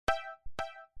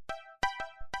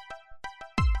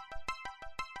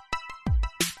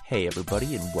Hey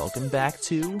everybody, and welcome back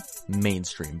to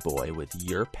Mainstream Boy with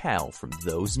your pal from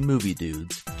Those Movie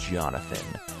Dudes,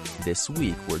 Jonathan. This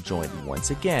week we're joined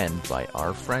once again by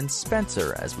our friend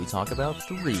Spencer as we talk about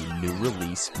 3 new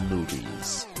release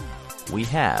movies. We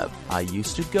have I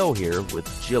Used to Go Here with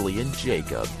Jillian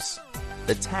Jacobs,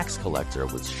 The Tax Collector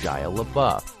with Shia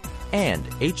LaBeouf, and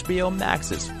HBO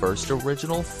Max's first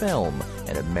original film,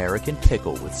 An American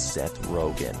Pickle with Seth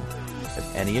Rogen.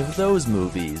 If any of those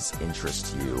movies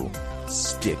interest you,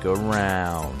 stick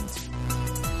around.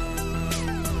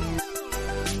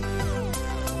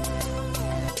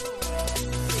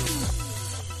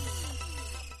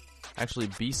 Actually,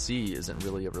 BC isn't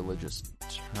really a religious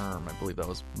term. I believe that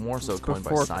was more so coined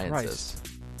by scientists.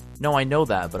 Christ. No, I know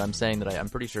that, but I'm saying that I'm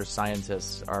pretty sure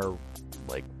scientists are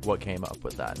like what came up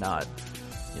with that, not,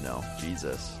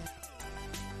 Jesus.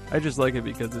 I just like it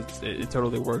because it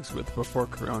totally works with before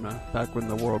Corona, back when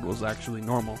the world was actually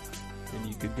normal, and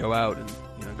you could go out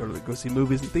and go see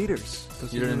movies in theaters.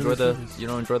 You don't enjoy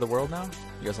the world now?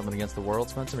 You got something against the world,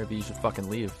 Spencer? Maybe you should fucking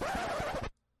leave.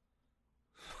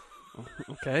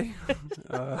 Okay.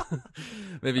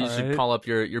 Maybe you should call up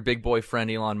your big boy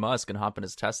friend Elon Musk and hop in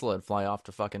his Tesla and fly off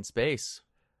to fucking space.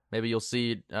 Maybe you'll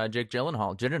see Jake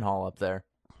Gyllenhaal up there.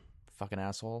 Fucking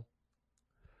asshole.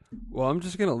 Well, I'm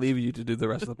just going to leave you to do the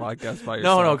rest of the podcast by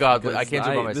yourself. No, God, I can't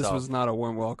do it by myself. This was not a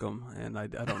warm welcome, and I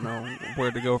don't know where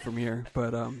to go from here.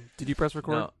 But did you press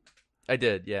record? No, I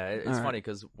did, yeah. It's funny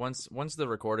because once the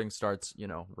recording starts,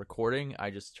 recording, I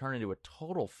just turn into a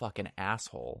total fucking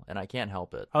asshole, and I can't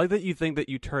help it. I like that you think that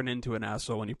you turn into an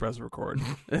asshole when you press record.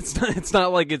 It's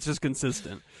not like it's just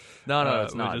consistent. No,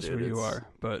 it's not, just dude. who you are.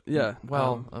 But yeah.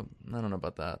 Well, I don't know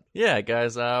about that. Yeah,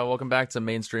 guys, welcome back to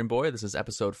Mainstream Boy. This is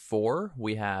episode 4.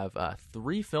 We have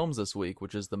 3 films this week,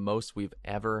 which is the most we've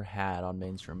ever had on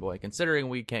Mainstream Boy. Considering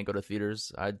we can't go to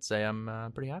theaters, I'd say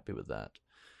I'm pretty happy with that.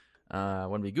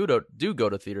 When we do go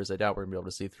to theaters, I doubt we're going to be able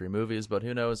to see 3 movies, but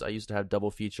who knows? I used to have double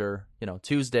feature,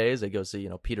 Tuesdays, I go see,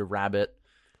 Peter Rabbit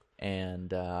and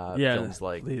films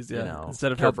like, please, yeah.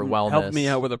 Instead of help me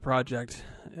out with a project,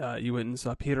 you went and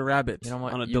saw Peter Rabbit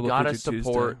on a double feature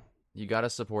Tuesday. You got to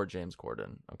support James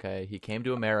Corden, okay? He came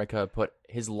to America, put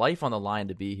his life on the line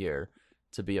to be here,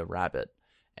 to be a rabbit,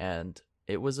 and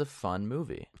it was a fun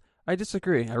movie. I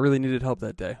disagree. I really needed help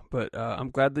that day, but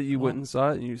I'm glad that you went and saw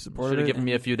it and you supported it. Should have given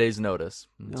me a few days' notice.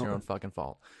 It's your own fucking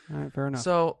fault. All right, fair enough.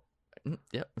 So,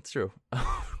 yeah, it's true.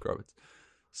 Gross.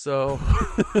 So,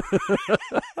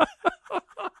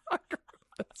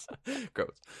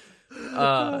 gross.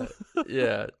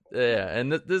 Yeah.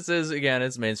 And this is, again,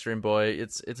 it's Mainstream Boy.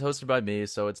 It's hosted by me,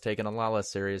 so it's taken a lot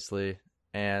less seriously.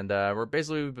 And we're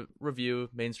basically review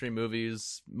mainstream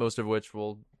movies, most of which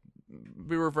will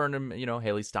be referring to,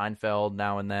 Haley Steinfeld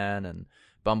now and then, and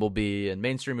Bumblebee, and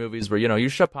mainstream movies where, you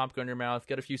shove popcorn in your mouth,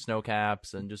 get a few snow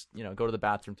caps, and just, go to the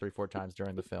bathroom 3-4 times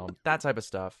during the film. That type of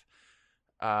stuff.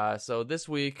 So this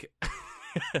week,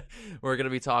 we're going to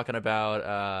be talking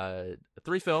about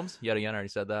 3 films. Yet again, I already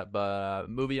said that. But a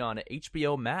movie on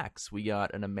HBO Max. We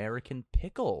got An American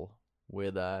Pickle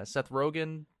with Seth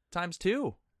Rogen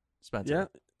 ×2. Spencer. Yeah.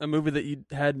 A movie that you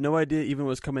had no idea even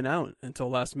was coming out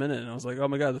until last minute, and I was like, "Oh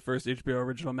my god, the first HBO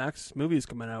original Max movie is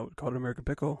coming out called American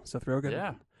Pickle." Seth Rogen.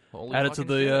 Yeah, added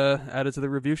to the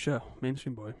review show,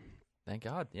 Mainstream Boy. Thank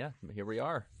God. Yeah, here we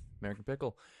are, American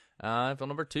Pickle. Film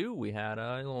number 2, we had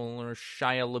a little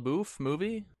Shia LaBeouf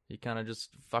movie. He kind of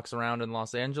just fucks around in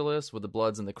Los Angeles with the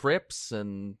Bloods and the Crips,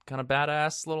 and kind of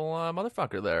badass little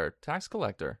motherfucker there, tax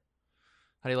collector.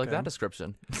 How do you like that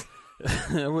description?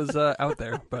 It was out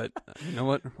there, but you know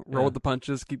what? Roll with the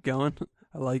punches, keep going.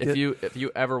 I like it. If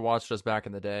you ever watched us back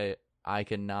in the day, I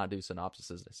cannot do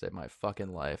synopsises to save my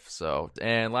fucking life. So,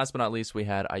 and last but not least, we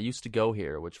had I Used to Go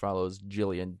Here, which follows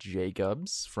Jillian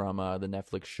Jacobs from the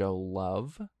Netflix show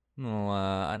Love.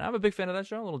 And I'm a big fan of that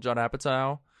show. A little Judd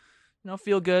Apatow,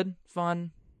 feel good, fun,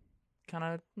 kind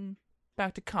of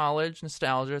back to college,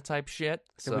 nostalgia type shit.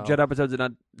 So, but Judd Apatow did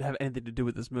not have anything to do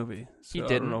with this movie. So he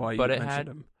didn't, I don't know why but you it had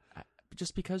him.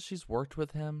 Just because she's worked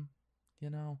with him,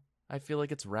 I feel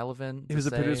like it's relevant. He was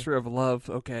a producer of Love.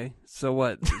 Okay, so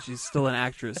what? She's still an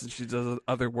actress and she does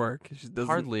other work. She doesn't...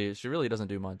 Hardly. She really doesn't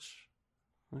do much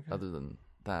other than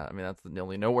that. I mean, that's the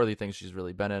only noteworthy thing she's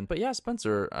really been in. But yeah,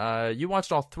 Spencer, you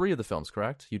watched all 3 of the films,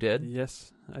 correct? You did?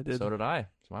 Yes, I did. So did I.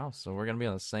 Wow, so we're going to be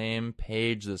on the same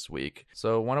page this week.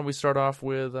 So why don't we start off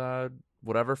with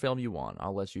whatever film you want.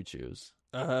 I'll let you choose.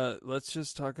 Let's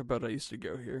just talk about I Used to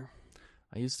Go Here.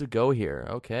 I Used to Go Here.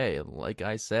 Okay, like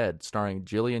I said, starring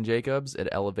Jillian Jacobs,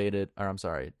 directed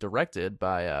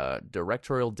by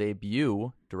directorial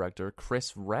debut director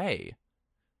Chris Ray.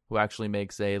 who actually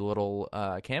makes a little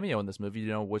cameo in this movie. Do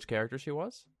you know which character she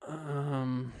was?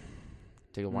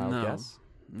 Take a wild No. guess.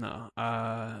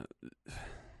 No.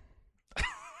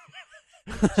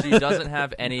 She doesn't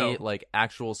have any No. like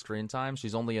actual screen time.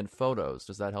 She's only in photos.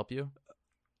 Does that help you?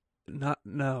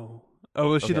 No. Oh,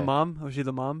 was she the Okay. mom? Was she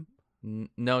the mom?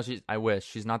 No, I wish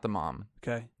she's not the mom.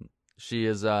 Okay. She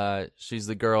is. She's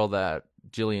the girl that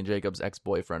Jillian Jacobs'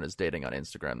 ex-boyfriend is dating on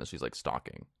Instagram. That she's like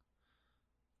stalking.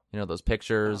 You know those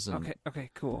pictures. And... Okay. Okay.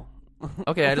 Cool.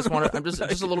 Okay, I just want to. I'm just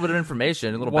a little bit of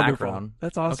information, a little Wonderful. background.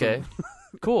 That's awesome. Okay,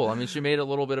 cool. I mean, she made a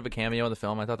little bit of a cameo in the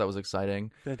film. I thought that was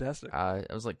exciting. Fantastic. I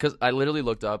was like, because I literally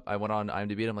looked up. I went on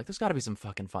IMDb and I'm like, there's got to be some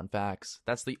fucking fun facts.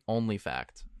 That's the only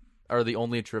fact, or the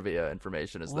only trivia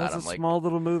information is Well, that. it's I'm a like, small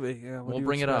little movie. Yeah, what we'll do you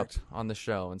bring it up expect? on the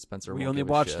show, and Spencer. We won't only give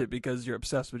a watched shit. it because you're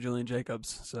obsessed with Julian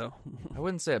Jacobs. So I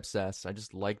wouldn't say obsessed. I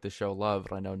just like the show Love,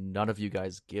 but I know none of you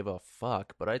guys give a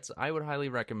fuck. But I would highly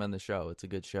recommend the show. It's a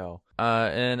good show.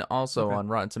 And also Okay. on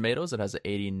Rotten Tomatoes, it has an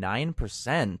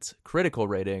 89% critical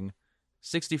rating,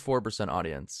 64%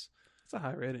 audience. it's a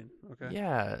high rating. Okay.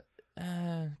 Yeah,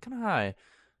 kind of high.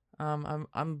 I'm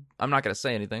not gonna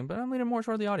say anything, but I'm leaning more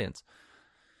toward the audience.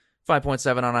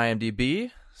 5.7 on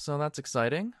IMDb, so that's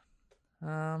exciting.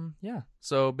 Yeah.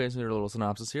 So basically, a little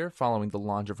synopsis here. Following the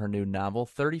launch of her new novel,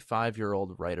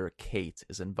 35-year-old writer Kate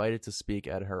is invited to speak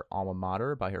at her alma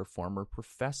mater by her former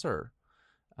professor.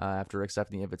 After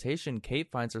accepting the invitation, Kate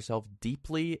finds herself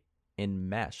deeply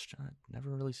enmeshed. I never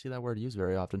really see that word used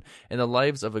very often. In the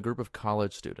lives of a group of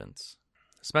college students.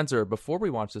 Spencer, before we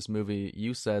watched this movie,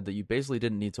 you said that you basically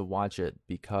didn't need to watch it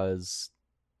because,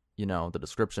 you know, the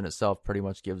description itself pretty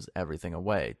much gives everything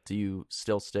away. Do you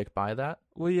still stick by that?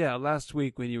 Well, yeah. Last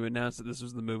week when you announced that this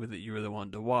was the movie that you really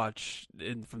wanted to watch,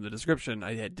 from the description,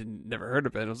 I never heard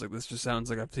of it. I was like, this just sounds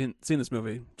like I've seen this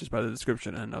movie just by the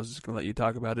description, and I was just gonna let you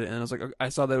talk about it. And I was like, I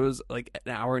saw that it was like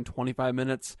an hour and 25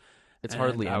 minutes. It's And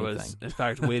hardly I anything. was, in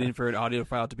fact, waiting for an audio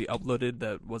file to be uploaded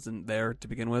that wasn't there to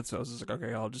begin with. So I was just like,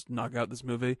 okay, I'll just knock out this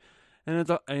movie, and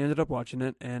I ended up watching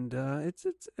it, and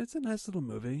it's a nice little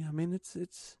movie. I mean, it's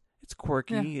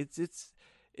quirky. Yeah.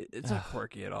 It's not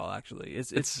quirky at all. Actually, it's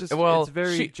just well, it's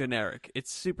very generic.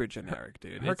 It's super generic,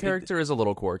 dude. Her character is a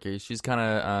little quirky. She's kind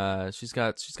of she's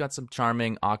got some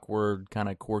charming, awkward, kind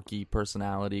of quirky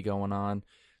personality going on.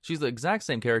 She's the exact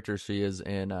same character she is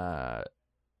in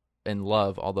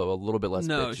Love, although a little bit less.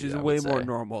 No, bitchy, she's I way would more say.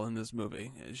 normal in this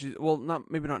movie. She's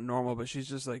maybe not normal, but she's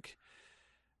just like,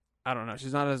 I don't know.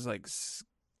 She's not as like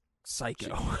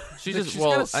psycho. She's Like, just she's well,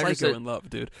 kind of I psycho understand in Love,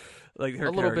 dude. Like her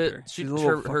a little character. bit. She's a little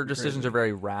Her fucking decisions crazy. are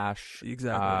very rash.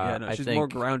 Exactly. Yeah, no, I she's think more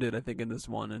grounded, I think, in this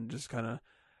one, and just kind of.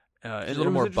 She's a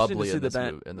little more bubbly in this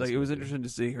Like movie. it was interesting to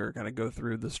see her kind of go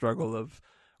through the struggle of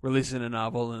releasing a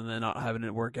novel and then not having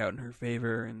it work out in her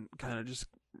favor, and kind of just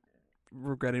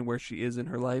regretting where she is in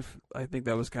her life. I think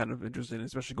that was kind of interesting,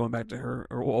 especially going back to her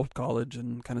old college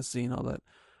and kind of seeing all that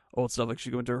old stuff. Like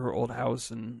she went to her old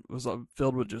house and was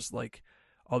filled with just like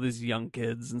all these young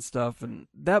kids and stuff, and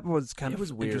that was kind of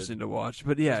weird. interesting to watch.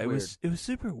 But yeah, It was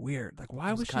super weird. Like,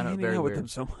 why was she kind of hanging very out with weird. them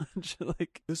so much?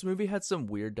 Like, This movie had some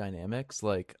weird dynamics.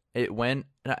 Like it went,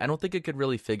 and I don't think it could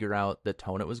really figure out the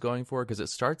tone it was going for, because it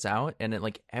starts out and it,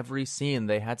 like every scene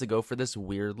they had to go for this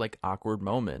weird like awkward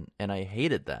moment, and I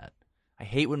hated that. I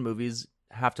hate when movies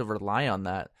have to rely on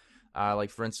that. Like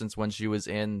for instance, when she was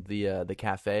in the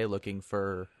cafe looking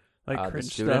for like the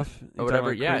cringe student stuff or You whatever.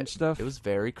 talking about Yeah, cringe stuff. it was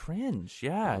very cringe.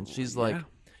 Yeah, and she's Yeah. like,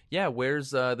 yeah,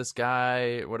 where's this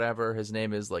guy, whatever his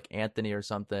name is, like Anthony or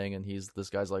something, and this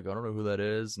guy's like, I don't know who that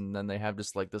is, and then they have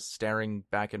just like this staring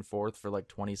back and forth for like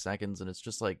 20 seconds, and it's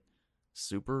just like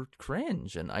super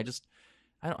cringe, and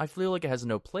I feel like it has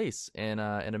no place in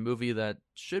a movie that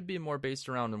should be more based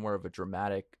around more of a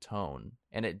dramatic tone,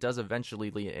 and it does eventually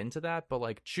lean into that, but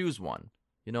like choose one,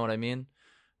 you know what I mean?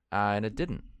 And it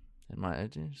didn't.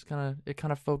 It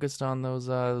kind of focused on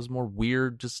those more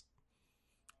weird, just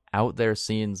out there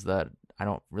scenes that I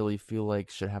don't really feel like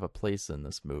should have a place in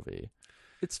this movie.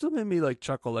 It still made me like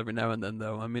chuckle every now and then,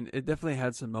 though. I mean, it definitely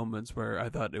had some moments where I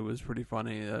thought it was pretty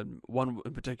funny. One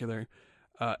in particular,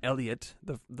 Elliot,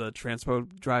 the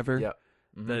transpo driver, Yep.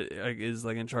 Mhm. that is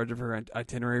like in charge of her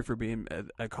itinerary for being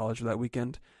at college for that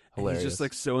weekend. And he's Hilarious. just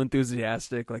like so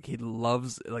enthusiastic. Like he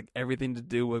loves like everything to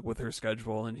do with her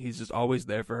schedule, and he's just always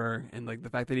there for her. And like the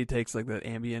fact that he takes like that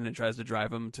Ambien and tries to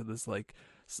drive him to this like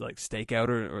stakeout,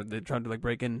 or they're trying to like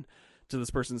break in to this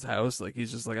person's house. Like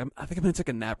he's just like, I think I'm gonna take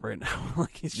a nap right now.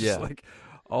 Like he's just like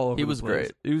all over. He the was place.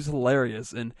 great. He was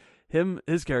hilarious, and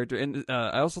his character. And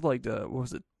I also liked what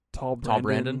was it? Tall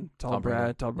Brandon. Tall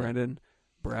Brandon.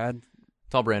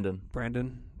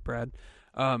 Brad.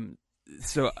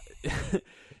 So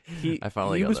he I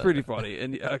finally he got was that. pretty funny,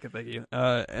 and okay, thank you.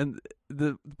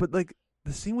 But like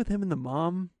the scene with him and the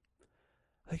mom,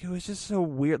 like it was just so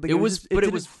weird. Like It was, it but it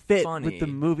didn't was fit with the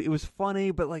funny. movie. It was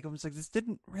funny, but like I was like, this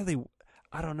didn't really.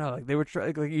 I don't know. Like they were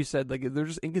trying, like you said, like they're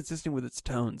just inconsistent with its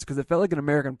tones because it felt like an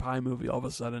American Pie movie all of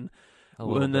a sudden, A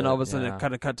little and then all bit, of a sudden it yeah.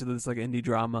 kind of cut to this like indie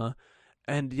drama,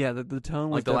 and yeah, the tone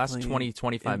was Like the last definitely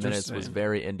 20-25 minutes was interesting.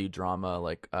 very indie drama,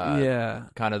 like Yeah,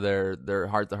 kind of their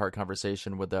heart to heart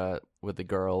conversation with the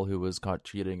girl who was caught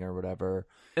cheating or whatever.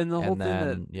 and the whole And thing that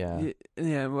then yeah,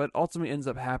 yeah, what ultimately ends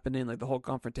up happening, like the whole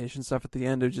confrontation stuff at the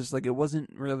end, it was just like it wasn't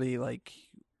really like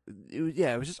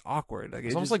it was just awkward. Like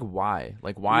it's it almost just like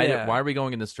why yeah, are we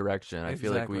going in this direction? I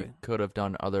feel like we exactly. could have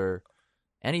done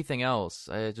anything else.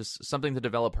 Just something to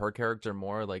develop her character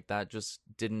more. Like that just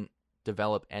didn't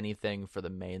develop anything for the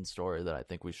main story that I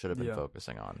think we should have been Yeah.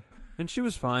 focusing on. And she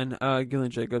was fine.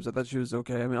 Gillian Jacobs, I thought she was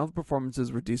okay. I mean, all the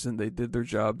performances were decent. They did their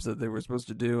jobs that they were supposed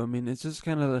to do. I mean, it's just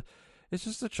kind of, it's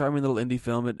just a charming little indie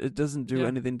film. It doesn't do Yeah.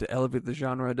 anything to elevate the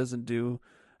genre. It doesn't do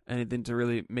anything to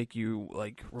really make you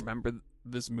like remember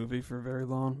this movie for very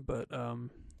long. But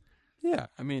yeah.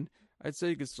 I mean, I'd say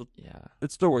you could still, Yeah.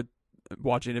 it's still worth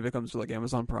watching if it comes to like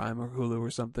Amazon Prime or Hulu or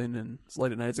something. And it's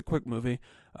late at night. It's a quick movie.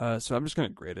 So I'm just gonna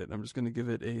grade it. I'm just gonna give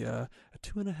it a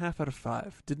 2.5 out of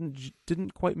 5.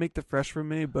 Didn't quite make the fresh for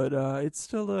me, but it's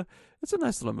still it's a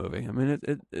nice little movie. I mean,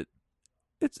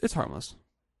 it's harmless.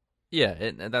 Yeah,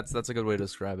 and that's a good way to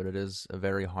describe it. It is a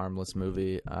very harmless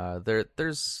movie.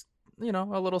 There's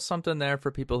a little something there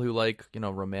for people who like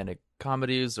romantic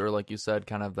comedies or like you said,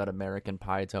 kind of that American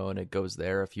Pie tone. It goes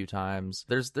there a few times.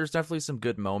 There's definitely some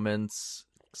good moments,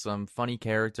 some funny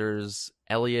characters.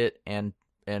 Elliot and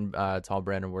Tall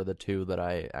Brandon were the two that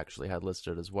I actually had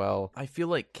listed as well. I feel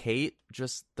like Kate,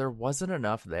 just there wasn't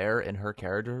enough there in her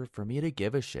character for me to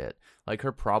give a shit. Like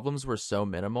her problems were so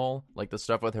minimal, like the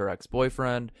stuff with her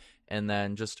ex-boyfriend and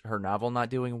then just her novel not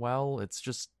doing well. It's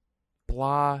just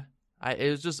blah.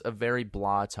 It was just a very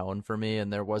blah tone for me,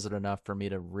 and there wasn't enough for me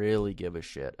to really give a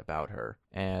shit about her.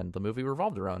 And the movie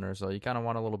revolved around her, so you kind of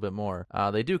want a little bit more.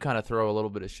 They do kind of throw a little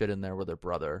bit of shit in there with her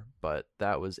brother, but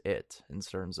that was it in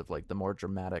terms of like the more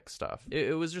dramatic stuff.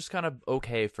 It was just kind of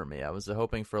okay for me. I was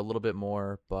hoping for a little bit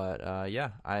more, but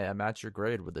yeah, I matched your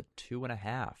grade with a 2.5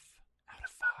 out of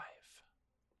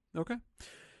 5. Okay.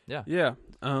 Yeah. Yeah.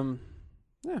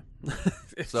 Yeah.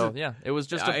 So yeah, it was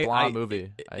just a blah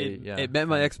movie. It met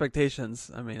my expectations.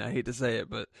 I mean, I hate to say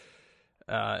it, but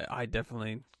I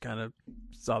definitely kind of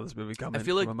saw this movie coming I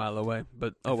feel like from a mile away.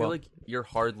 But I feel like you're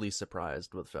hardly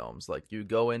surprised with films. Like you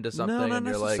go into something no, not and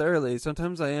you're like, necessarily.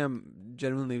 Sometimes I am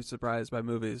genuinely surprised by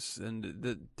movies, and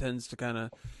that tends to kind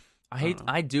of. I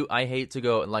hate to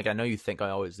go, and like I know you think I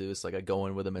always do this. Like I go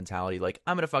in with a mentality like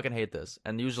I'm gonna fucking hate this,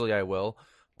 and usually I will.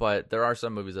 But there are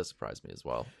some movies that surprise me as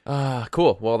well.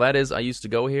 Cool. Well, that is I Used to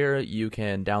Go Here. You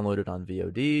can download it on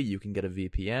VOD. You can get a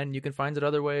VPN. You can find it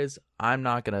other ways. I'm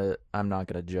not gonna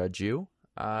judge you.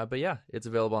 But yeah, it's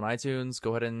available on iTunes.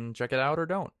 Go ahead and check it out or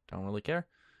don't. Don't really care.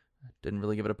 Didn't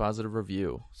really give it a positive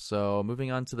review. So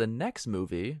moving on to the next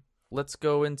movie, let's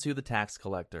go into The Tax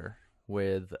Collector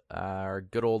with our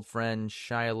good old friend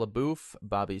Shia LaBeouf,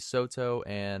 Bobby Soto,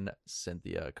 and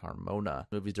Cynthia Carmona.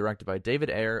 The movie directed by David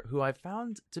Ayer, who I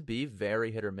found to be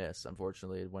very hit or miss,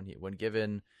 unfortunately, when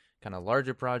given kind of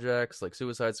larger projects like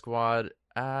Suicide Squad.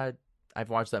 I've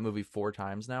watched that movie 4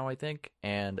 times now, I think,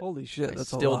 and holy shit, that's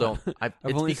still a lot. don't. I've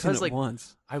It's only because seen it like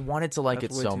once. I wanted to like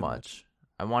That's it way so too much.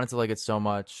 I wanted to like it so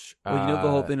much. Well, you know the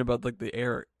whole thing about like the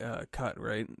Air cut,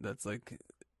 right? That's like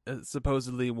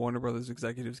supposedly Warner Brothers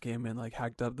executives came in, like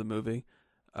hacked up the movie.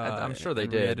 I'm sure they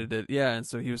and did. re-edited it. Yeah, and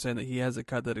so he was saying that he has a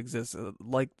cut that exists,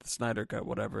 like the Snyder cut,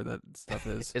 whatever that stuff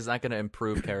is. Is that going to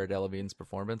improve Cara Delevingne's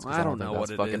performance? 'Cause I don't think know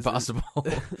that's what it fucking is. possible.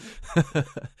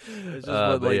 It's just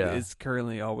what like yeah. it's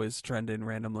currently always trending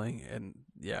randomly, and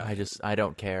yeah, I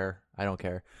don't care. I don't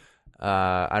care.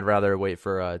 I'd rather wait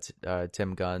for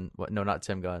Tim Gunn. No, not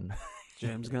Tim Gunn.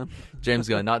 James Gunn. James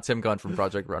Gunn, not Tim Gunn from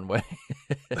Project Runway.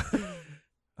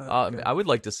 Okay. I would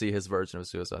like to see his version of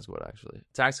Suicide Squad, actually.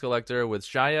 Tax Collector with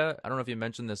Shia. I don't know if you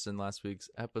mentioned this in last week's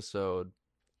episode,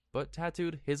 but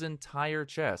tattooed his entire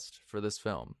chest for this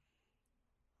film.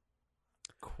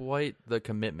 Quite the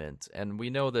commitment. And we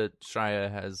know that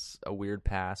Shia has a weird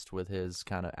past with his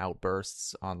kind of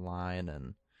outbursts online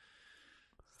and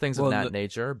things of that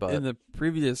nature. But in the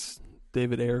previous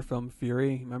David Ayer film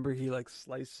Fury, remember he like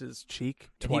sliced his cheek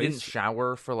twice. He didn't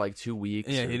shower for like 2 weeks.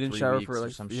 Yeah, he didn't 3 shower weeks for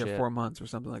like some shit. 4 months or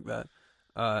something like that.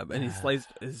 And he sliced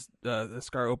his the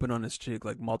scar open on his cheek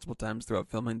like multiple times throughout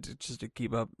filming just to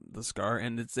keep up the scar.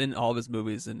 And it's in all of his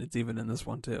movies, and it's even in this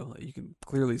one too. Like, you can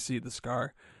clearly see the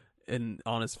scar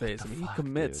on his face. I mean, he fuck,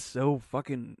 commits dude? so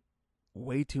fucking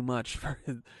way too much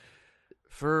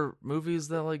For movies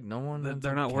that like no one ends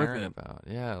they're up not worth caring it. about.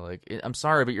 Yeah, like I'm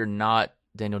sorry, but you're not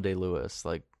Daniel Day-Lewis.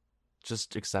 Like,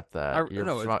 just accept that.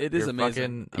 No, it is you're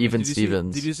amazing. fucking Even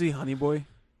Stevens. Did you see Honey Boy?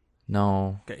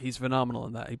 No. Okay, he's phenomenal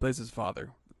in that. He plays his father,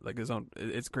 like his own.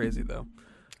 It's crazy though.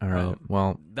 All right.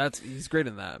 Well, he's great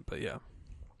in that. But yeah,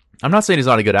 I'm not saying he's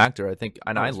not a good actor. I think,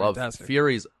 and I he's love fantastic.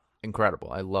 Fury's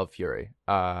incredible. I love Fury.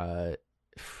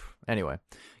 Anyway,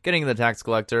 getting the tax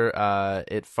collector.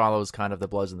 It follows kind of the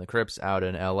Bloods and the Crips out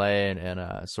in L.A.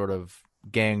 and sort of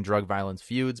gang drug violence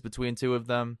feuds between two of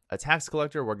them. A tax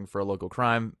collector working for a local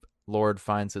crime lord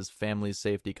finds his family's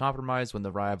safety compromised when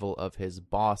the rival of his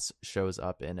boss shows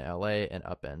up in LA and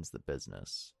upends the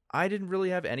business. I didn't really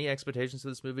have any expectations for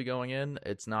this movie going in.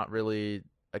 It's not really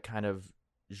a kind of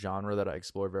genre that I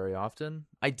explore very often.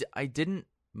 I didn't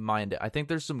mind it. I think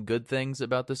there's some good things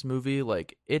about this movie.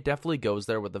 Like, it definitely goes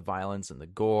there with the violence and the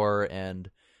gore, and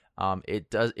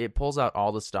it pulls out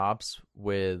all the stops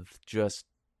with just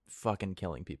fucking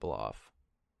killing people off.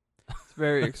 It's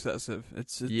very excessive.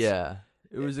 It's yeah.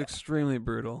 It was extremely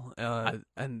brutal,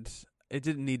 and it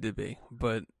didn't need to be.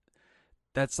 But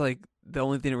that's like the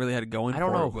only thing it really had going. I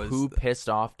don't know was who pissed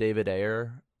off David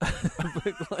Ayer.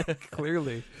 but, like,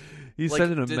 clearly, he's like,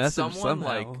 sending a did message someone, somehow.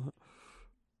 Like,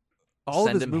 all of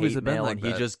send his him movies hate have been mail like and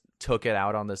that. he just took it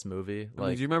out on this movie. I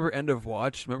mean, do you remember End of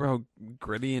Watch? Remember how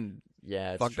gritty and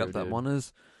fucked true, up that dude. one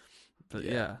is? But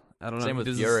yeah, I don't know. Same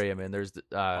with Fury. I mean, there's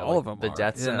all of them. The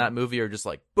deaths in that movie are just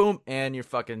like boom, and your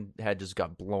fucking head just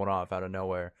got blown off out of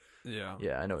nowhere. Yeah,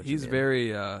 I know what he's you mean.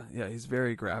 very he's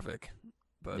very graphic.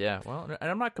 But yeah, well, and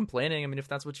I'm not complaining. I mean, if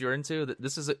that's what you're into,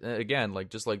 this is, again, like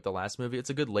just like the last movie, it's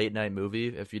a good late night movie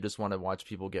if you just want to watch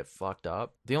people get fucked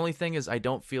up. The only thing is, I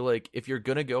don't feel like if you're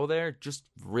gonna go there, just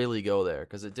really go there,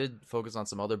 because it did focus on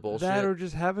some other bullshit. That, or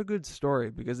just have a good story,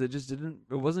 because it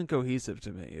wasn't cohesive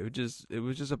to me. It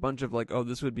was just a bunch of like, oh,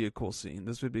 this would be a cool scene,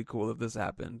 this would be cool if this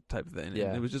happened type of thing. Yeah.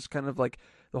 And it was just kind of like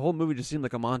the whole movie just seemed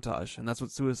like a montage, and that's what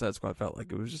Suicide Squad felt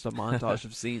like. It was just a montage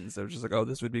of scenes that was just like, oh,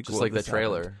 this would be cool. Just like if the this happened.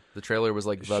 trailer. The trailer was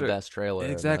like the best trailer.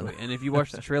 Exactly. And if you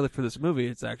watch the trailer for this movie,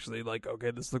 it's actually like,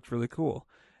 okay, this looks really cool.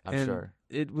 I'm sure.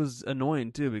 It was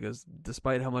annoying too, because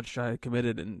despite how much I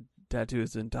committed and tattooed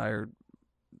his entire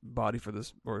body for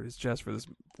this, or his chest for this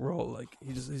role, like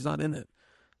he's not in it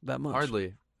that much.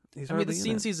 Hardly. He's I mean, the hardly in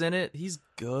scenes it. he's in it, he's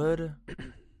good.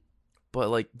 But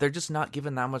like, they're just not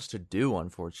given that much to do,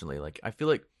 unfortunately. Like, I feel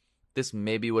like this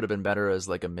maybe would have been better as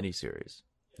like a miniseries,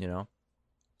 you know?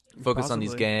 Focus on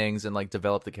these Possibly. gangs and like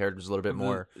develop the characters a little bit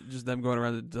more. Just them going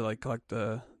around to like collect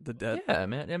the debt. Yeah,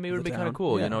 man. I mean, it would the be kind of town.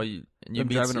 cool, Yeah. you know. You Them meet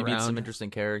driving some around.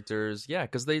 interesting characters. Yeah,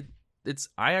 because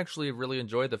I actually really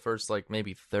enjoyed the first like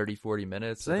maybe 30, 40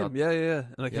 minutes. I Same, thought- yeah. And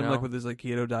like you him, know? like with his like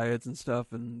keto diets and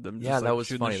stuff, and them. Just, yeah, like, that was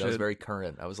shooting funny. the That was shit. very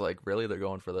current. I was like, really? They're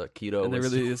going for the keto. And they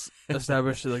really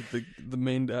established like the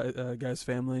main guy's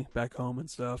family back home and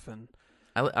stuff. And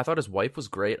I thought his wife was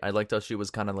great. I liked how she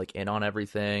was kind of like in on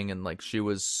everything, and like she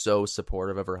was so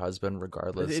supportive of her husband,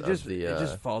 regardless it of just the. it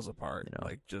just falls apart, you know.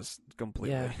 like just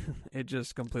completely. Yeah. It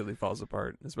just completely falls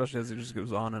apart, especially as it just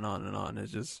goes on and on and on. It's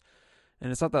just,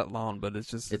 and it's not that long, but it's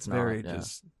just It's very not, yeah.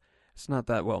 just. It's not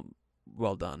that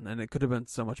well done, and it could have been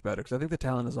so much better, because I think the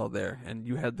talent is all there, and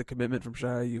you had the commitment from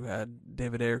Shia, you had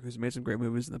David Ayer, who's made some great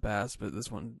movies in the past, but this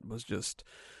one was just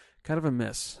kind of a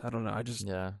miss. I don't know. I just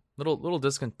little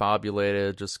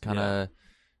discombobulated, just kind of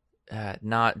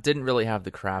didn't really have the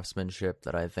craftsmanship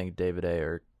that I think David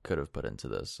Ayer could have put into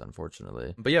this,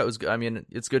 unfortunately. But yeah, it was. I mean,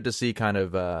 it's good to see kind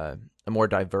of a more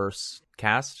diverse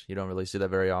cast. You don't really see that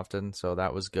very often, so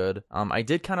that was good. I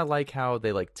did kind of like how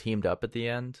they like teamed up at the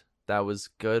end. That was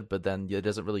good, but then it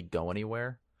doesn't really go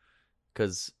anywhere.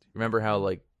 Because remember how,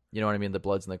 like, you know what I mean? The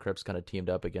Bloods and the Crips kind of teamed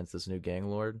up against this new gang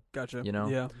lord. gotcha. You know?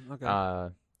 Yeah.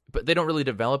 Okay. But they don't really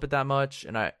develop it that much,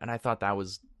 and I thought that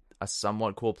was a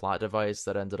somewhat cool plot device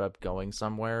that ended up going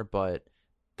somewhere. But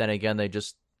then again, they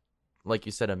just, like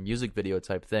you said, a music video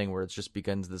type thing where it just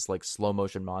begins this like slow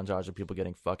motion montage of people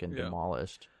getting fucking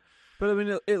demolished. But I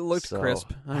mean, it looked So-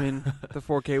 crisp. I mean, the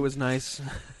 4K was nice.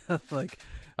 Like,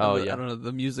 Oh, I yeah. don't know,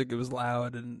 the music, it was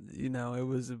loud, and you know, it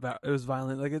was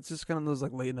violent. Like, it's just kind of those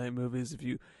like late night movies.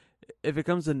 If it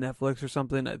comes to Netflix or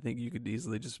something, I think you could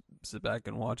easily just sit back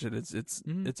and watch it. It's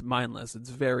mindless. It's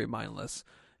very mindless.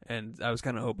 And I was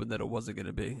kind of hoping that it wasn't going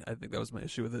to be. I think that was my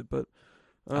issue with it. But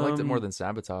I liked it more than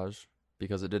Sabotage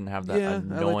because it didn't have that yeah, I liked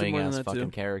it annoying more than ass that, fucking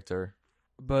too. character.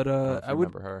 But I don't know if I you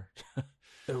would. remember her.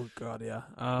 Oh God, yeah.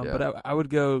 Yeah. But I would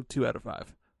go 2 out of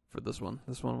 5 for this one.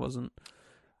 This one wasn't.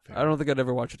 I don't think I'd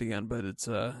ever watch it again. But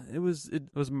it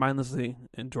was mindlessly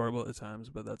enjoyable at times.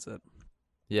 But that's it.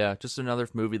 Yeah, just another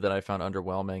movie that I found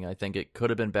underwhelming. I think it could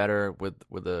have been better with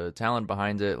the talent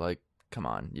behind it. Like, come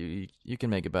on, you can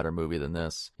make a better movie than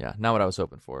this. Yeah, not what I was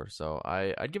hoping for. So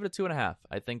I'd give it a 2.5.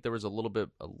 I think there was a little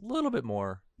bit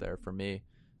more there for me,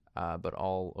 but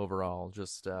all overall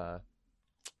just kind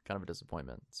of a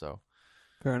disappointment. So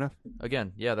Fair enough.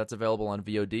 again, yeah, that's available on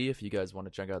VOD if you guys want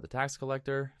to check out The Tax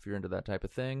Collector, if you're into that type of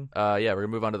thing. Yeah, we're going to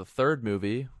move on to the third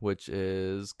movie, which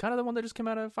is kind of the one that just came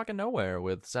out of fucking nowhere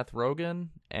with Seth Rogen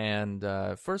and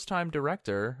first-time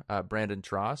director Brandon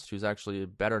Trost, who's actually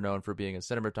better known for being a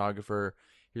cinematographer.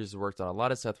 He's worked on a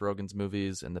lot of Seth Rogen's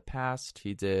movies in the past.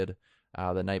 He did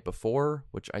The Night Before,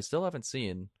 which I still haven't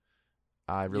seen.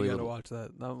 I really you gotta watch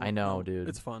that. I know, dude.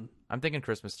 It's fun. I'm thinking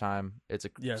Christmas time. It's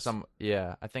Yes.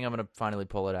 Yeah, I think I'm gonna finally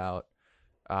pull it out.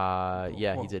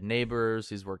 Yeah, he did Neighbors.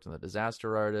 He's worked on The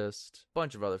Disaster Artist,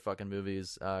 bunch of other fucking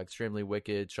movies. Extremely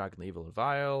Wicked, Shockingly Evil and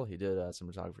Vile. He did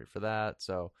cinematography for that.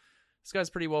 So this guy's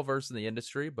pretty well versed in the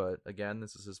industry. But again,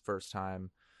 this is his first time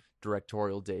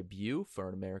directorial debut for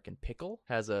an American Pickle.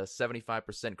 Has a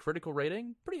 75% critical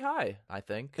rating, pretty high, I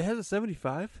think. It has a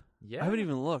 75. Yeah, I haven't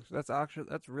even looked. That's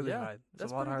really high.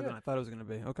 That's a lot pretty higher good. than I thought it was going to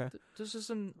be. Okay. There's just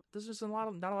not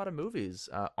a lot of movies.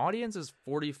 Audience is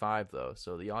 45 though,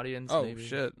 so the audience maybe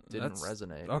shit didn't That's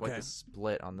resonate. okay. Quite the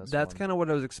split on this. That's one. kind of what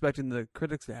I was expecting the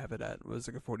critics to have it at, was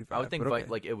like a 45. I would think but okay.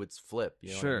 like it would flip.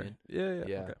 You know Sure. what I mean? Yeah.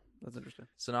 Yeah. Okay. That's interesting.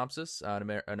 Synopsis: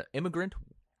 an immigrant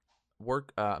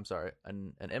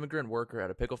an immigrant worker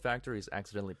at a pickle factory is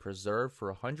accidentally preserved for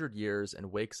 100 years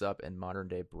and wakes up in modern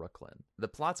day Brooklyn. The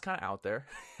plot's kind of out there.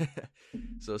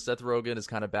 So Seth Rogen is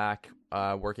kind of back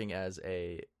working as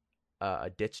a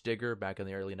ditch digger back in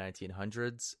the early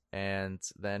 1900s, and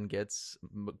then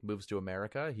moves to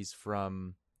America. He's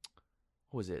from,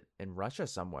 what was it, in Russia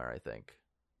somewhere, I think.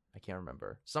 I can't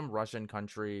remember. Some Russian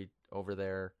country over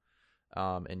there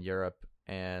in Europe,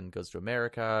 and goes to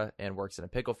America and works in a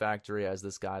pickle factory as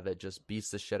this guy that just beats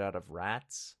the shit out of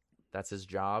rats. That's his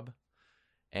job.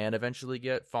 And eventually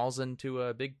falls into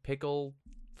a big pickle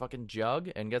fucking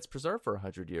jug and gets preserved for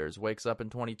 100 years. Wakes up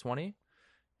in 2020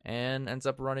 and ends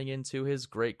up running into his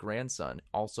great-grandson,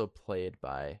 also played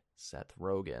by Seth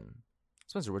Rogen.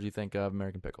 Spencer, what do you think of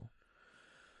American Pickle?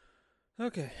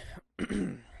 Okay.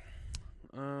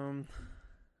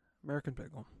 American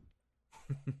Pickle.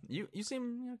 You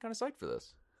seem kind of psyched for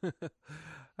this.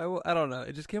 I don't know.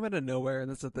 It just came out of nowhere, and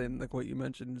that's the thing. Like what you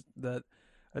mentioned, that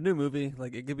a new movie,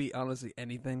 like it could be honestly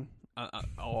anything.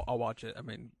 I'll watch it. I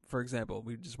mean, for example,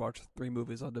 we just watched 3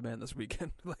 movies on demand this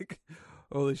weekend. Like,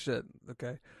 holy shit.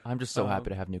 Okay. I'm just so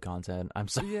happy to have new content. I'm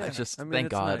so yeah.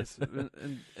 Thank God. Nice.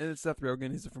 and it's Seth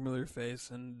Rogen. He's a familiar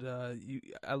face, and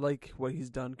I like what he's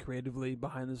done creatively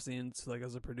behind the scenes, like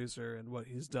as a producer, and what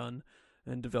he's done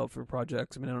and developed for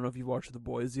projects. I mean, I don't know if you've watched The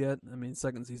Boys yet. I mean,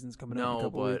 second season's coming out in a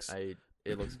couple weeks.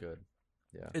 It looks good.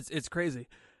 Yeah, it's crazy,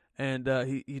 and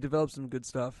he developed some good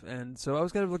stuff. And so I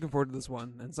was kind of looking forward to this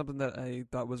one. And something that I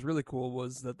thought was really cool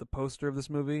was that the poster of this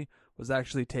movie was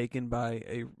actually taken by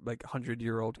a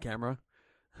 100-year-old camera.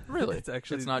 Really? It's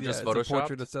not just It's a photoshopped?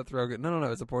 portrait of Seth Rogen. No.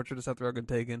 It's a portrait of Seth Rogen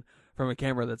taken from a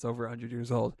camera that's over 100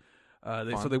 years old.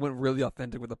 They went really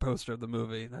authentic with the poster of the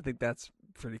movie, and I think that's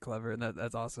pretty clever, and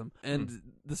that's awesome. And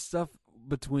the stuff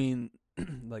between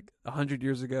like 100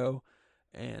 years ago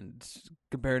and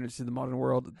comparing it to the modern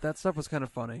world, that stuff was kind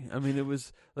of funny. I mean, it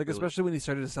was like, especially when he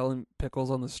started selling pickles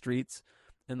on the streets,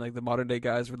 and like the modern day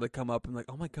guys would like come up and like,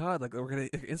 oh my god, like we're gonna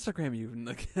Instagram you, and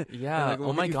like yeah, and, like,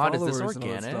 oh my god, is this followers and all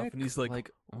that organic? stuff. And he's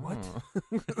like what?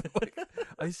 Oh. Like,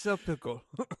 I sell pickle.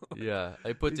 Yeah,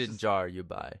 I put it in jar, you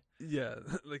buy. Yeah,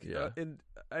 like Yeah.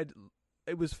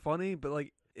 it was funny, but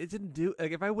like it didn't do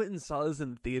like if I went and saw this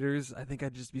in theaters, I think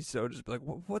I'd just be like,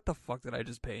 what the fuck did I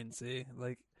just pay and see?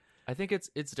 Like, I think it's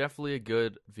definitely a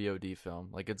good VOD film.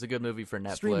 Like it's a good movie for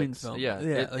Netflix. Streaming film.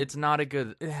 Yeah, like, it's not a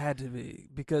good. it had to be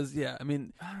because I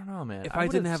mean, I don't know, man. if I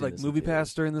didn't would've have seen like this in Movie Pass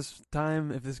theaters. during this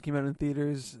time, if this came out in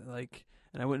theaters, like,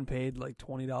 and I went and paid like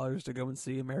 $20 to go and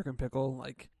see American Pickle,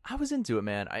 like, I was into it,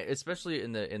 man. Especially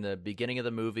in the beginning of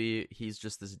the movie, he's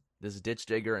just this ditch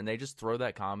digger, and they just throw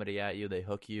that comedy at you. They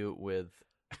hook you with.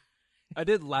 I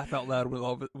did laugh out loud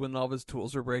when all of his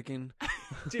tools were breaking.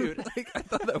 Dude, like, I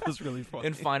thought that was really funny.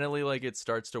 And finally, like it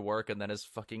starts to work, and then his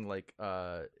fucking like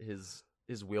his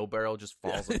wheelbarrow just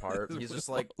falls apart. He's just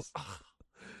like, ugh.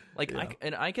 Like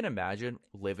Yeah. I can imagine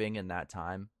living in that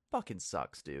time. Fucking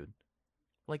sucks, dude.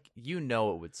 Like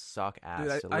it would suck ass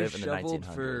Dude, to I live in the shoveled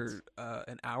 1900s for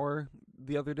an hour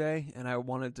the other day, and I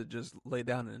wanted to just lay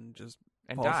down and just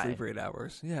and fall die. asleep for 8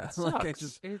 hours. Yeah, It like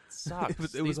sucks. It sucks. it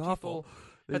was These awful. people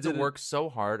had to work so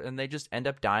hard, and they just end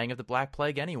up dying of the Black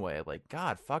Plague anyway. Like,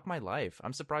 God, fuck my life.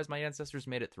 I'm surprised my ancestors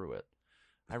made it through it.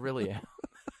 I really am.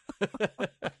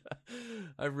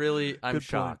 I'm Good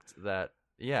shocked that,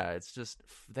 yeah, it's just,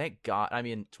 thank God. I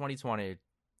mean, 2020,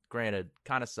 granted,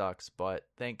 kind of sucks, but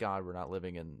thank God we're not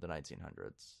living in the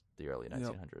 1900s, the early Yep.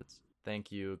 1900s.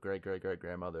 Thank you, great great great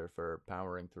grandmother, for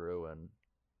powering through. And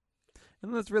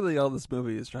that's really all this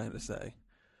movie is trying to say.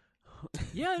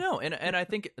 Yeah, I know, and I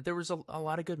think there was a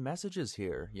lot of good messages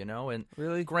here, you know. And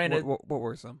Really? granted, What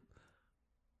were some?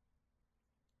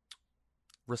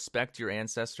 respect your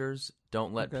ancestors.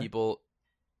 Don't let Okay. people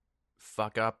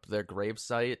fuck up their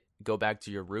gravesite. Go back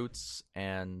to your roots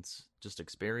and just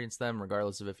experience them,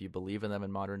 regardless of if you believe in them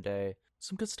in modern day.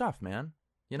 Some good stuff, man.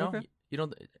 You know, Okay. you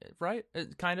don't, right?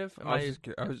 Kind of. I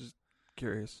was just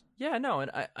curious. Yeah, no,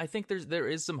 and I think there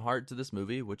is some heart to this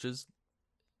movie, which is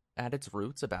at its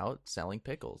roots about selling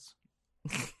pickles.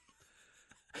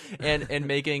 and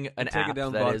making an Taking app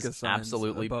down that vodka is signs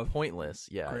absolutely above pointless.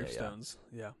 Yeah, yeah, yeah. gravestones.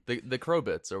 Yeah. The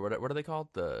Crowbits, or what are they called?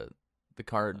 The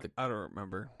card. I don't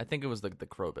remember. I think it was the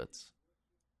Crowbits.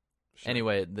 Sure.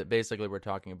 Anyway, basically we're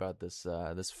talking about this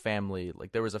this family.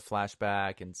 Like, there was a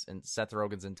flashback, and Seth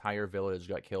Rogen's entire village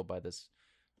got killed by this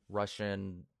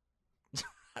Russian.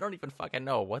 I don't even fucking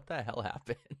know what the hell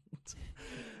happened.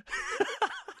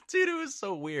 Dude, it was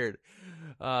so weird.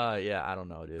 Yeah, I don't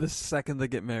know, dude. The second they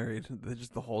get married,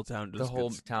 the whole town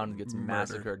gets murdered.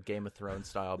 massacred, Game of Thrones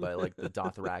style, by like the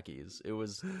Dothrakis. It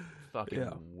was fucking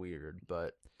weird,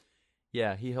 but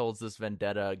yeah, he holds this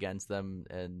vendetta against them,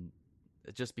 and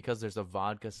just because there's a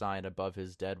vodka sign above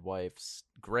his dead wife's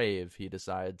grave, he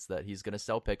decides that he's gonna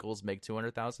sell pickles, make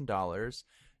 $200,000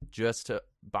 just to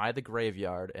buy the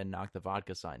graveyard and knock the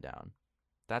vodka sign down.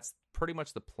 That's pretty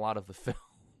much the plot of the film.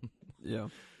 Yeah.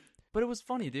 But it was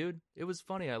funny, dude. It was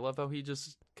funny. I love how he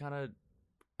just kind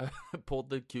of pulled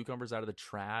the cucumbers out of the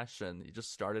trash, and he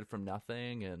just started from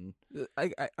nothing. And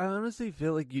I honestly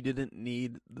feel like you didn't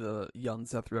need the young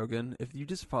Seth Rogen. If you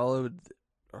just followed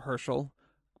Herschel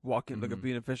walking, like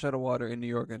being a fish out of water in New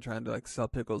York and trying to like sell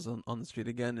pickles on the street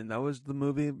again, and that was the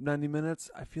movie, 90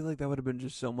 minutes, I feel like that would have been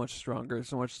just so much stronger,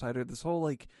 so much tighter. This whole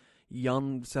like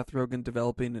young Seth Rogen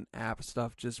developing an app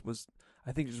stuff just was,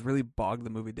 I think, just really bogged the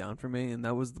movie down for me, and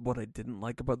that was what I didn't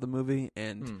like about the movie.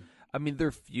 And I mean,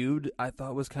 their feud I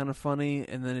thought was kind of funny,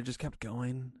 and then it just kept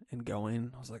going and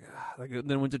going. I was like,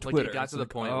 then it went to Twitter. Like, it got to the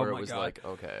point where it was like,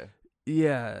 okay.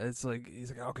 Yeah, it's like,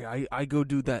 he's like, okay, I go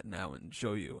do that now and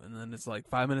show you. And then it's like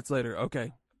 5 minutes later,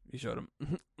 okay, he showed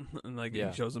him. And like,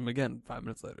 he shows him again 5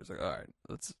 minutes later. It's like, all right,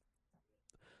 let's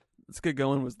get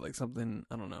going with like something,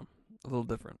 I don't know, a little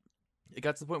different. It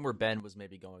got to the point where Ben was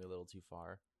maybe going a little too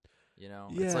far. You know,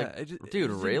 yeah, it's like, dude,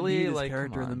 it really, need his like,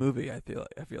 character in the movie. I feel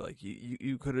like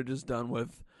you could have just done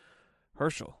with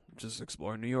Herschel, just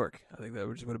exploring New York. I think that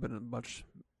would have been a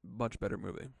much better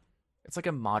movie. It's like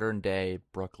a modern day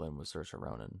Brooklyn with Saoirse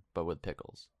Ronan, but with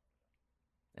pickles,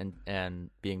 and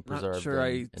being preserved. Not sure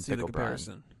I see the pickle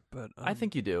comparison, brine. but I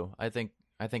think you do. I think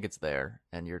it's there,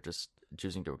 and you're just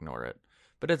choosing to ignore it.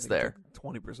 But it's there.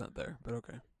 20% there, but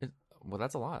okay. Well,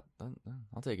 that's a lot.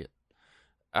 I'll take it.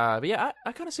 But yeah,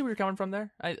 I kind of see where you're coming from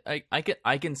there.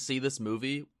 I can see this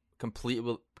movie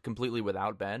completely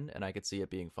without Ben, and I could see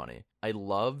it being funny. I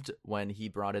loved when he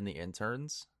brought in the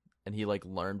interns, and he like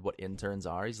learned what interns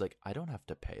are. He's like, I don't have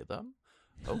to pay them.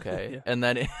 Okay. Yeah. And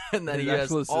then he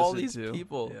has all these too.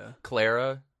 people. Yeah.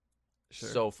 Clara, Sure.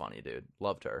 so funny, dude.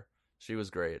 Loved her. She was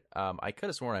great. I could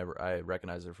have sworn I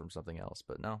recognized her from something else,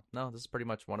 but no, this is pretty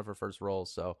much one of her first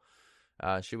roles. So,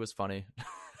 she was funny.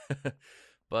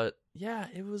 But yeah,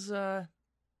 it was. I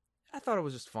thought it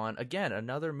was just fun. Again,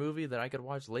 another movie that I could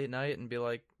watch late night and be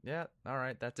like, yeah, all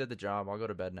right, that did the job. I'll go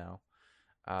to bed now.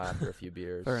 After a few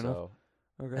beers. Fair enough.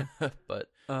 Okay. But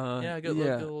yeah, good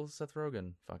little Seth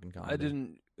Rogen fucking comedy.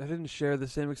 I didn't share the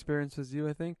same experience as you,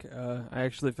 I think. I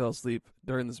actually fell asleep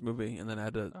during this movie, and then I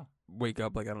had to wake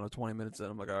up, like, I don't know, 20 minutes in.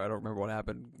 I'm like, I don't remember what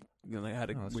happened. And I had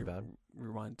to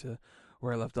rewind to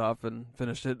where I left off and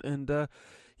finished it. And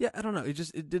yeah, I don't know.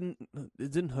 It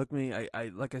didn't hook me.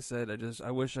 I like I said, I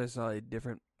wish I saw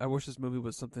I wish this movie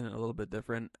was something a little bit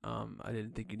different. I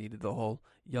didn't think you needed the whole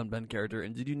young Ben character.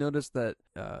 And did you notice that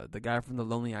the guy from The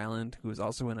Lonely Island, who was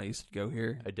also in I Used to Go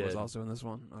Here, was also in this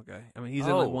one? Okay. I mean, he's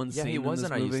in like one scene. Yeah, he was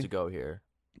in I movie. Used to Go Here.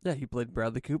 Yeah, he played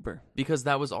Bradley Cooper. Because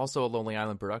that was also a Lonely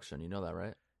Island production. You know that,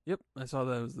 right? Yep, I saw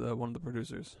that was one of the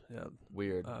producers. Yeah.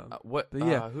 Weird. What? But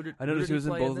yeah, I noticed he was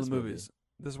in both of the movie? movies.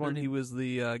 This one, he was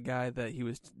the guy that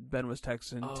Ben was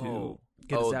texting to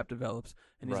get his app developed,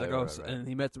 and he's like, and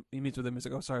he meets with him. He's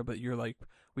like, oh, sorry, but you're like,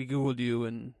 we Googled you,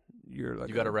 and you're like,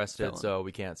 you got arrested, so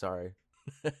we can't. Sorry.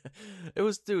 It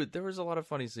was, dude. There was a lot of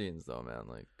funny scenes, though, man.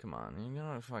 Like, come on, you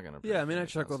gotta fucking. Yeah, I mean, I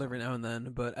appreciate chuckled that every stuff. now and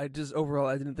then, but I just overall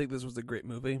I didn't think this was a great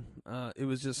movie. It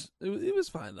was just it was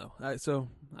fine though. So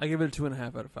I give it a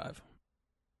 2.5 out of 5.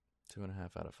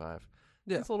 2.5 out of 5.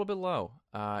 Yeah. It's a little bit low.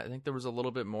 I think there was a little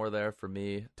bit more there for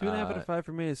me. 2.5 out of 5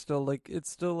 for me is still like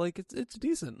it's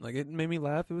decent. Like it made me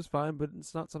laugh. It was fine, but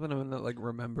it's not something I'm gonna like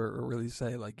remember or really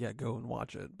say like yeah go and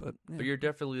watch it. But yeah. But you're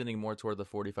definitely leaning more toward the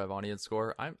 45 audience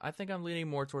score. I think I'm leaning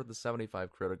more toward the 75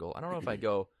 critical. I don't know if I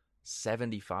go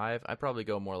 75. I'd probably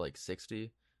go more like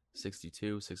 60,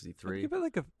 62, 63.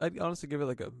 I'd honestly give it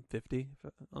like a 50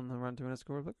 on the Rotten Tomatoes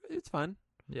score. But it's fine.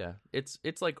 Yeah, it's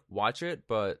like watch it,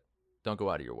 but don't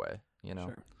go out of your way. You know,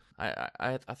 Sure.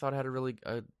 I thought it had a really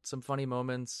some funny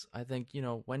moments. I think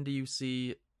when do you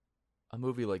see a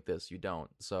movie like this? You don't.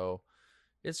 So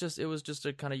it was just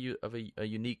a kind of a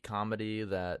unique comedy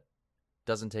that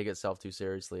doesn't take itself too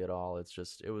seriously at all. It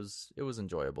was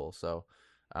enjoyable. So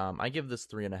I give this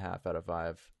 3.5 out of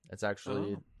 5. It's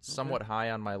actually somewhat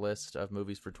high on my list of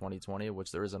movies for 2020,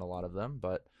 which there isn't a lot of them,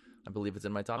 but I believe it's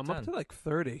in my top 10. I'm up to like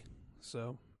 30.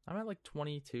 So I'm at like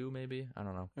 22, maybe. I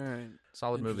don't know. all right.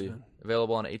 Solid movie. Interesting.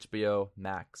 Available on HBO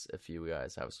Max if you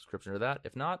guys have a subscription to that.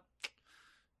 If not,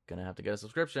 gonna have to get a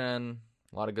subscription.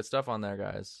 A lot of good stuff on there,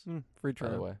 guys. Free By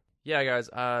trial. the way. Yeah, guys.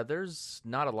 There's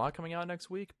not a lot coming out next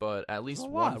week, but at least A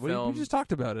one lot. film. We just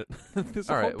talked about it. There's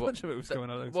a All whole right, bunch of it was going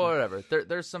on next Well, week. whatever.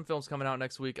 There's some films coming out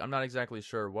next week. I'm not exactly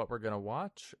sure what we're gonna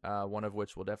watch. One of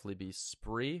which will definitely be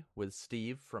Spree with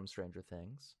Steve from Stranger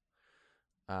Things.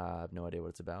 I have no idea what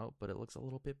it's about, but it looks a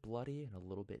little bit bloody and a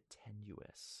little bit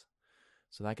tenuous.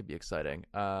 So that could be exciting.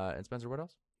 And Spencer, what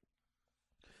else?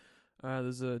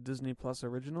 There's a Disney Plus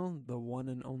original, The One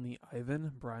and Only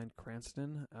Ivan, Bryan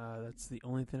Cranston. That's the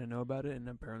only thing I know about it, and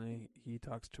apparently he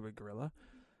talks to a gorilla.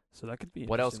 So that could be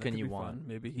What else interesting. can That you could be want? fun.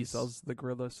 Maybe he sells the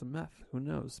gorilla some meth. Who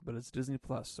knows? But it's Disney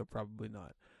Plus, so probably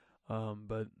not.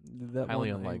 But that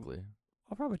Highly one, unlikely.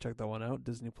 I'll probably check that one out,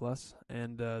 Disney Plus.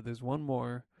 And there's one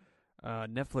more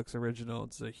Netflix original.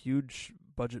 It's a huge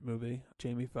budget movie.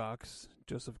 Jamie Foxx,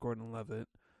 Joseph Gordon-Levitt.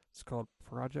 It's called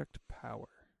Project Power.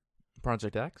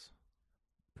 Project X?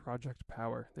 Project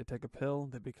Power. They take a pill.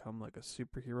 They become like a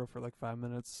superhero for like 5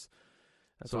 minutes.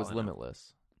 That's So all it's I know.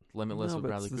 Limitless. Limitless No, with but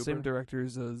Bradley it's the Cooper? same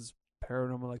directors as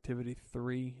Paranormal Activity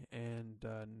 3 and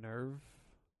Nerve.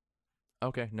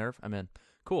 Okay, Nerve. I'm in.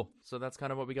 Cool. So that's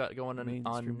kind of what we got going on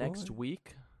Mainstream next Boy.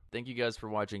 week. Thank you guys for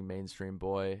watching Mainstream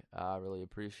Boy. Really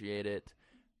appreciate it.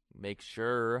 Make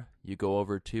sure you go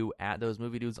over to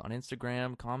 @ThoseMovieDudes on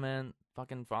Instagram. Comment.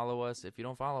 Fucking follow us. If you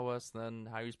don't follow us, then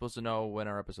how are you supposed to know when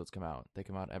our episodes come out? They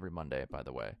come out every Monday, by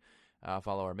the way.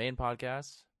 Follow our main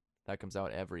podcast. That comes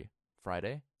out every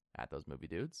Friday,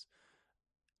 @ThoseMovieDudes.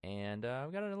 And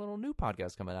we got a little new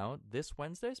podcast coming out this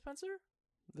Wednesday, Spencer?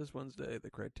 This Wednesday, the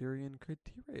Criterion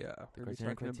Criteria. We're going to be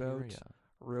Criterion talking Criteria. about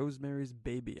Rosemary's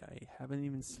Baby. I haven't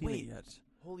even seen Wait. it yet.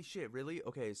 Holy shit, really?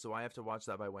 Okay, so I have to watch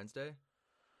that by Wednesday?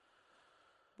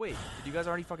 Wait, did you guys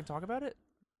already fucking talk about it?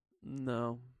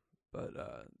 No, but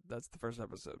that's the first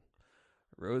episode.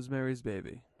 Rosemary's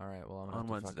Baby. All right, well, I'm On going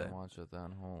to Wednesday. fucking watch it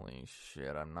then. Holy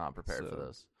shit, I'm not prepared for So,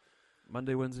 this.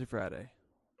 Monday, Wednesday, Friday.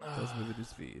 Those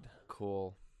Movies feed.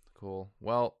 Cool.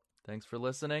 Well, thanks for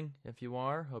listening, if you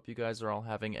are. Hope you guys are all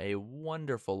having a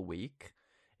wonderful week.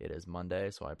 It is Monday,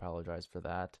 so I apologize for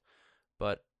that.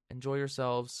 But enjoy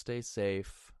yourselves. Stay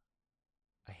safe.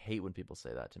 I hate when people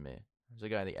say that to me. There's a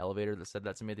guy in the elevator that said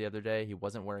that to me the other day. He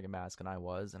wasn't wearing a mask, and I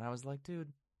was. And I was like,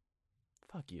 dude,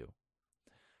 fuck you.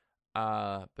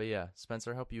 But yeah,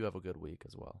 Spencer, hope you have a good week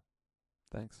as well.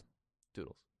 Thanks.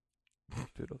 Doodles.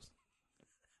 Doodles.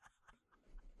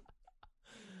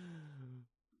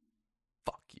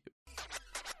 Fuck you.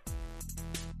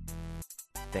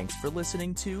 Thanks for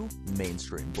listening to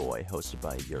Mainstream Boy, hosted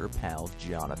by your pal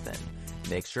Jonathan.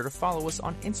 Make sure to follow us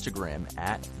on Instagram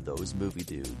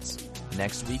 @ThoseMovieDudes.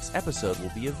 Next week's episode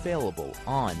will be available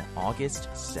on August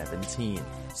 17th.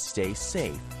 Stay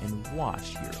safe and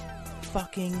wash your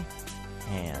fucking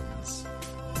hands.